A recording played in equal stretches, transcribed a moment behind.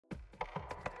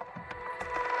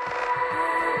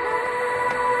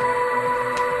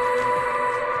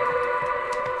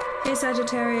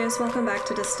Sagittarius, welcome back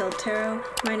to Distilled Tarot.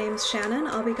 My name's Shannon.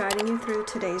 I'll be guiding you through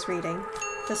today's reading.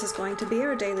 This is going to be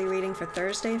our daily reading for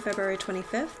Thursday, February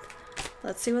 25th.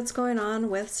 Let's see what's going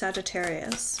on with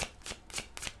Sagittarius.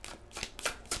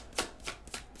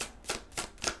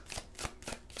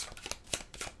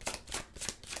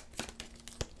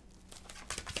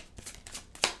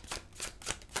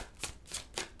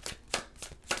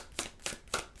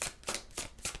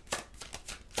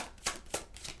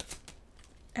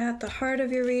 At the heart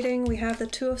of your reading, we have the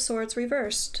Two of Swords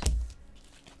reversed.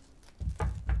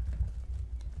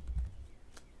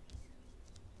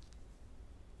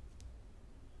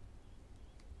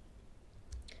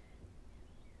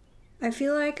 I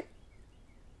feel like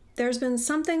there's been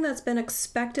something that's been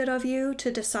expected of you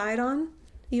to decide on.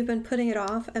 You've been putting it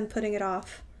off and putting it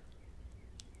off.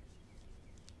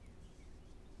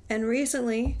 And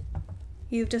recently,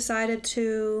 you've decided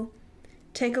to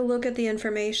take a look at the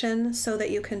information so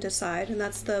that you can decide, and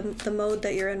that's the mode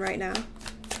that you're in right now.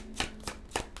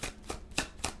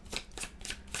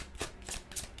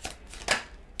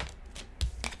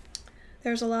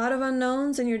 There's a lot of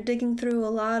unknowns and you're digging through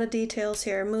a lot of details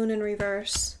here. Moon in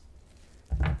reverse.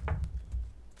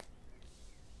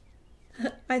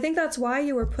 I think that's why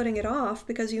you were putting it off,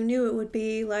 because you knew it would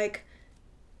be like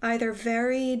either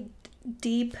very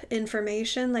deep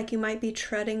information, like you might be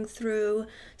treading through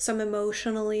some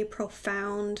emotionally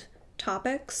profound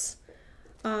topics,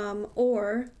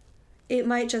 or it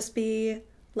might just be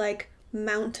like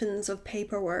mountains of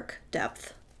paperwork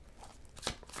depth,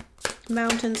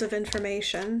 mountains of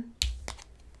information.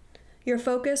 Your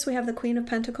focus, we have the Queen of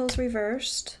Pentacles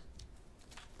reversed.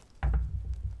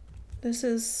 This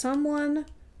is someone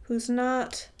who's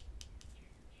not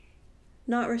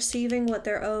receiving what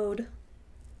they're owed.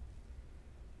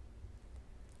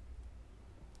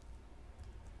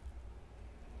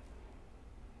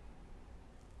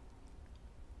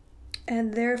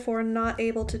 And therefore not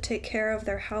able to take care of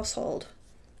their household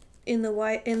in the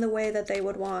way that they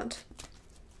would want.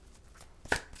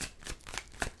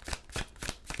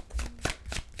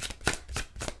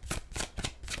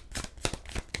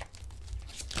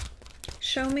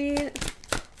 Show me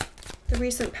the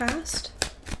recent past.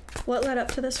 What led up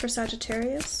to this for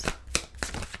Sagittarius?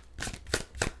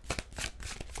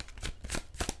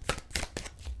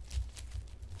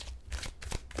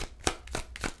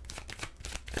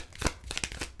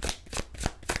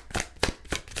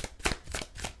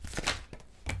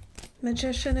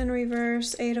 Magician in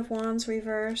reverse, Eight of Wands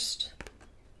reversed.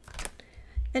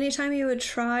 Anytime you would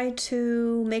try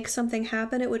to make something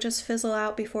happen, it would just fizzle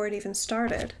out before it even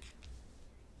started.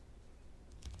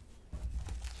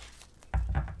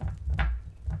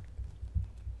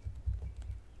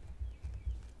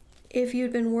 If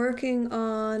you'd been working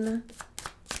on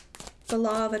the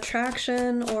law of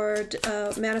attraction or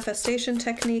a manifestation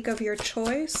technique of your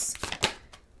choice,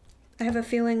 I have a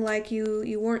feeling like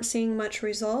you weren't seeing much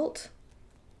result.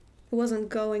 It wasn't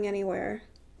going anywhere.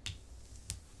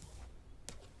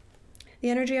 The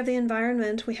energy of the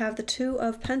environment, we have the Two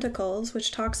of Pentacles, which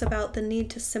talks about the need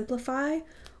to simplify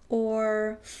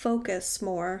or focus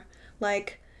more.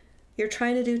 Like you're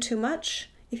trying to do too much.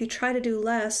 If you try to do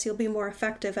less, you'll be more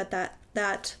effective at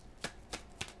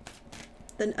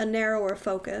a narrower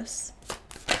focus.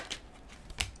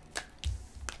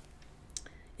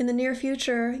 In the near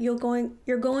future, you're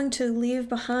going to leave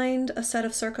behind a set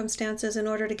of circumstances in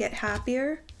order to get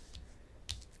happier.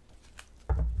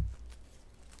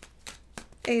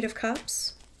 Eight of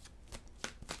Cups,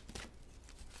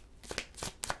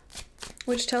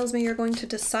 which tells me you're going to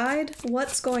decide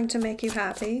what's going to make you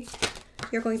happy.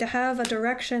 You're going to have a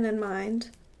direction in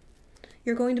mind.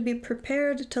 You're going to be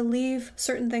prepared to leave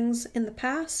certain things in the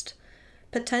past,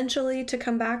 potentially to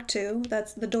come back to.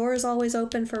 That's the door is always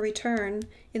open for return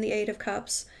in the Eight of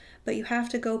Cups, but you have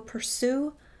to go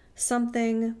pursue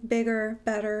something bigger,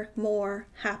 better, more,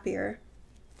 happier.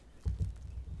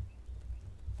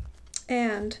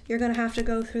 And you're going to have to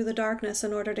go through the darkness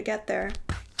in order to get there.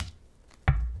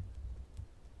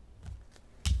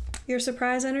 Your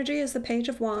surprise energy is the Page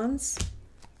of Wands.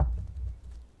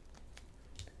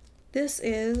 This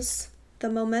is the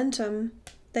momentum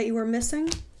that you were missing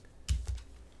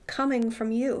coming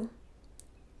from you.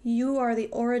 You are the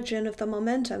origin of the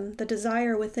momentum, the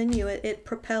desire within you. It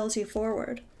propels you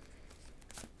forward.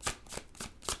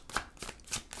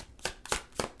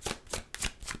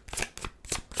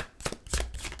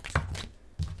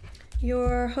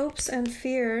 Your hopes and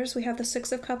fears, we have the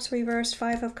Six of Cups reversed,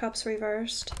 Five of Cups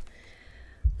reversed.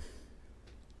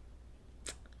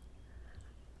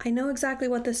 I know exactly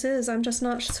what this is. I'm just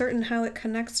not certain how it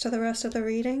connects to the rest of the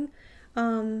reading.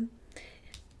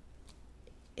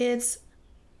 It's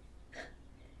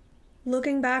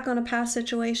looking back on a past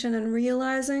situation and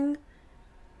realizing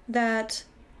that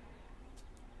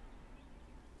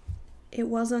it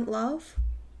wasn't love.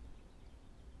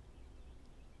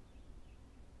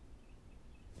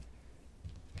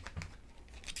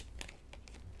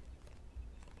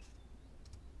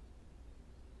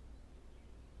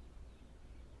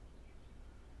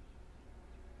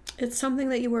 It's something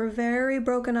that you were very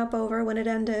broken up over when it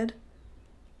ended.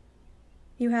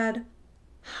 You had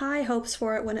high hopes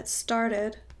for it when it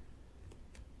started.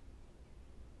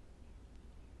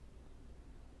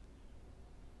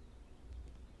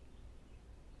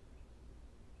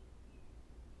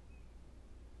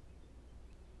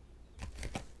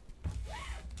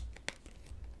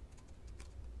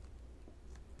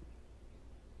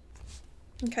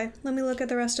 Okay, let me look at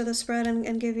the rest of the spread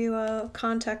and give you a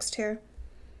context here.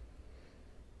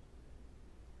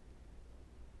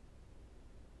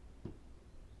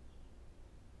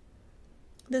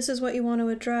 This is what you want to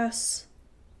address.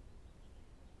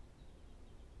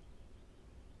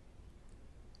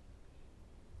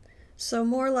 So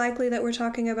more likely that we're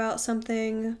talking about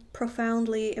something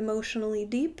profoundly emotionally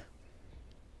deep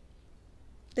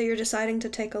that you're deciding to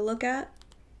take a look at.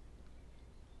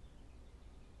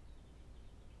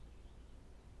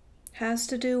 Has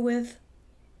to do with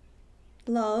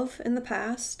love in the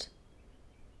past.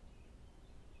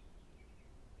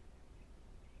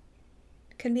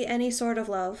 Can be any sort of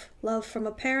love. Love from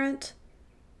a parent,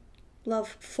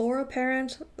 love for a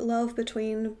parent, love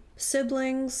between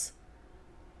siblings,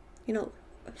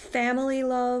 family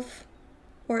love,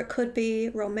 or it could be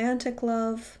romantic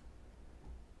love.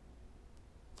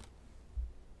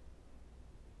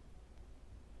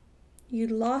 You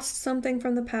lost something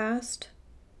from the past,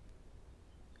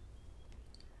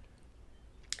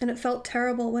 and it felt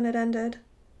terrible when it ended,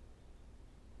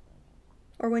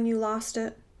 or when you lost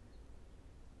it.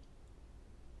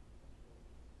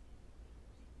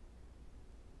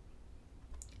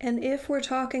 And if we're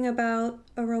talking about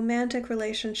a romantic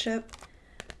relationship,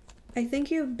 I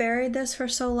think you've buried this for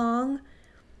so long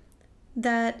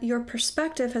that your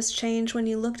perspective has changed. When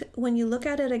you look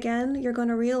at it again, you're going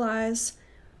to realize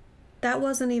that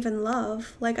wasn't even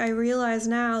love. Like, I realize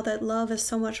now that love is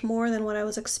so much more than what I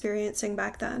was experiencing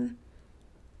back then.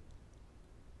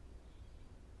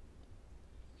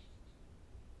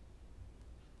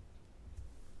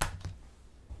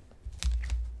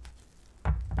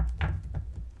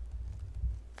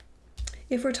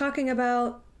 If we're talking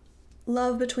about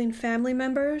love between family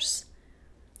members,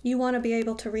 you want to be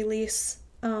able to release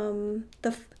the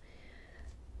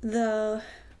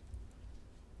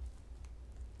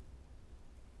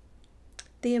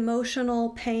emotional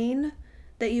pain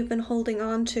that you've been holding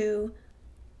on to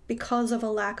because of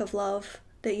a lack of love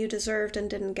that you deserved and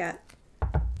didn't get.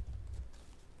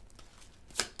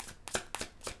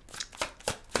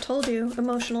 Told you,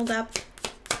 emotional depth.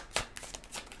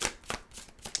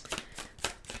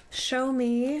 Show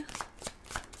me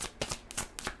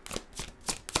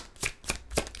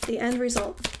the end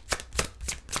result.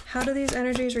 How do these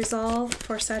energies resolve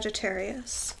for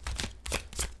Sagittarius?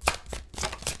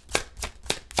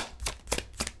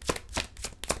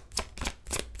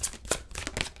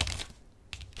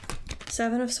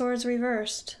 Seven of Swords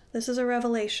reversed. This is a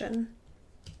revelation.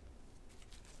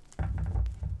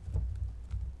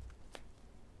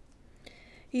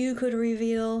 You could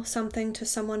reveal something to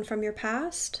someone from your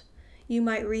past. You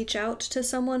might reach out to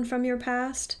someone from your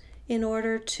past in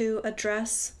order to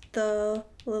address the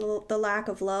lack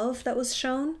of love that was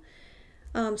shown.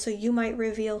 So you might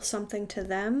reveal something to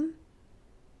them.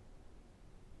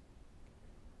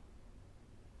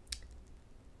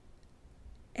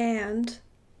 And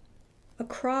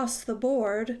across the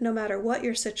board, no matter what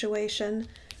your situation,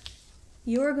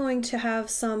 you're going to have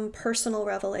some personal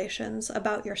revelations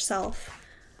about yourself,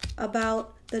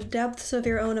 about the depths of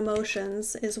your own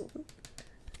emotions is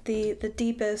the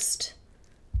deepest,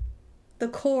 the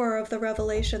core of the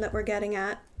revelation that we're getting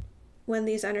at when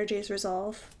these energies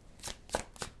resolve.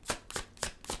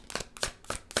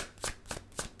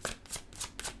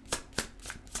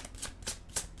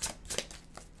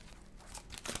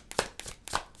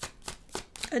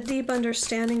 A deep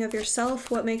understanding of yourself,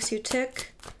 what makes you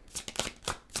tick,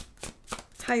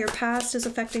 how your past is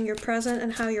affecting your present,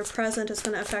 and how your present is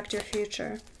going to affect your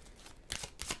future.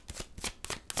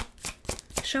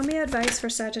 Show me advice for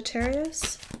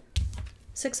Sagittarius.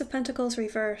 Six of Pentacles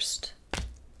reversed.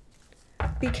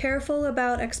 Be careful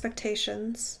about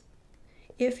expectations.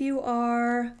 If you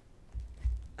are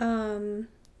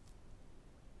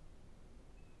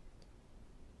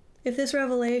if this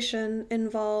revelation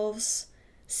involves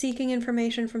seeking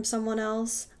information from someone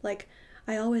else, like,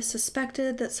 I always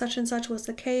suspected that such and such was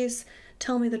the case.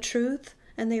 Tell me the truth,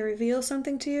 and they reveal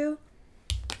something to you.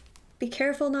 Be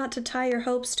careful not to tie your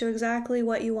hopes to exactly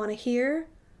what you want to hear,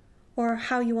 or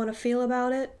how you want to feel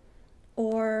about it,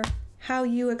 or how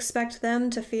you expect them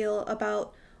to feel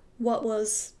about what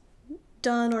was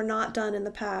done or not done in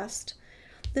the past.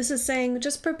 This is saying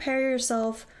just prepare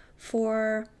yourself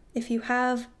for, if you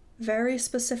have very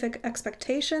specific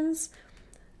expectations,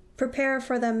 prepare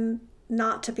for them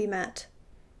not to be met.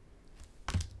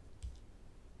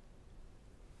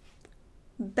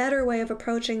 Better way of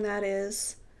approaching that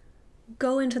is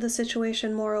go into the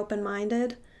situation more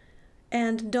open-minded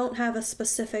and don't have a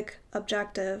specific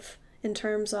objective in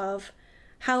terms of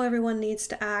how everyone needs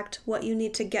to act, what you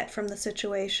need to get from the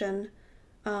situation.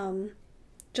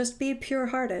 Just be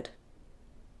pure-hearted.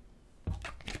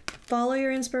 Follow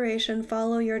your inspiration,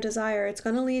 follow your desire. It's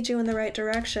going to lead you in the right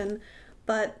direction,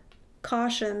 but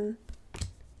caution,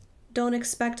 don't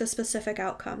expect a specific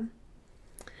outcome.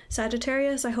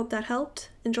 Sagittarius, I hope that helped.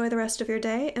 Enjoy the rest of your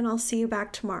day, and I'll see you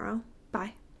back tomorrow.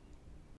 Bye.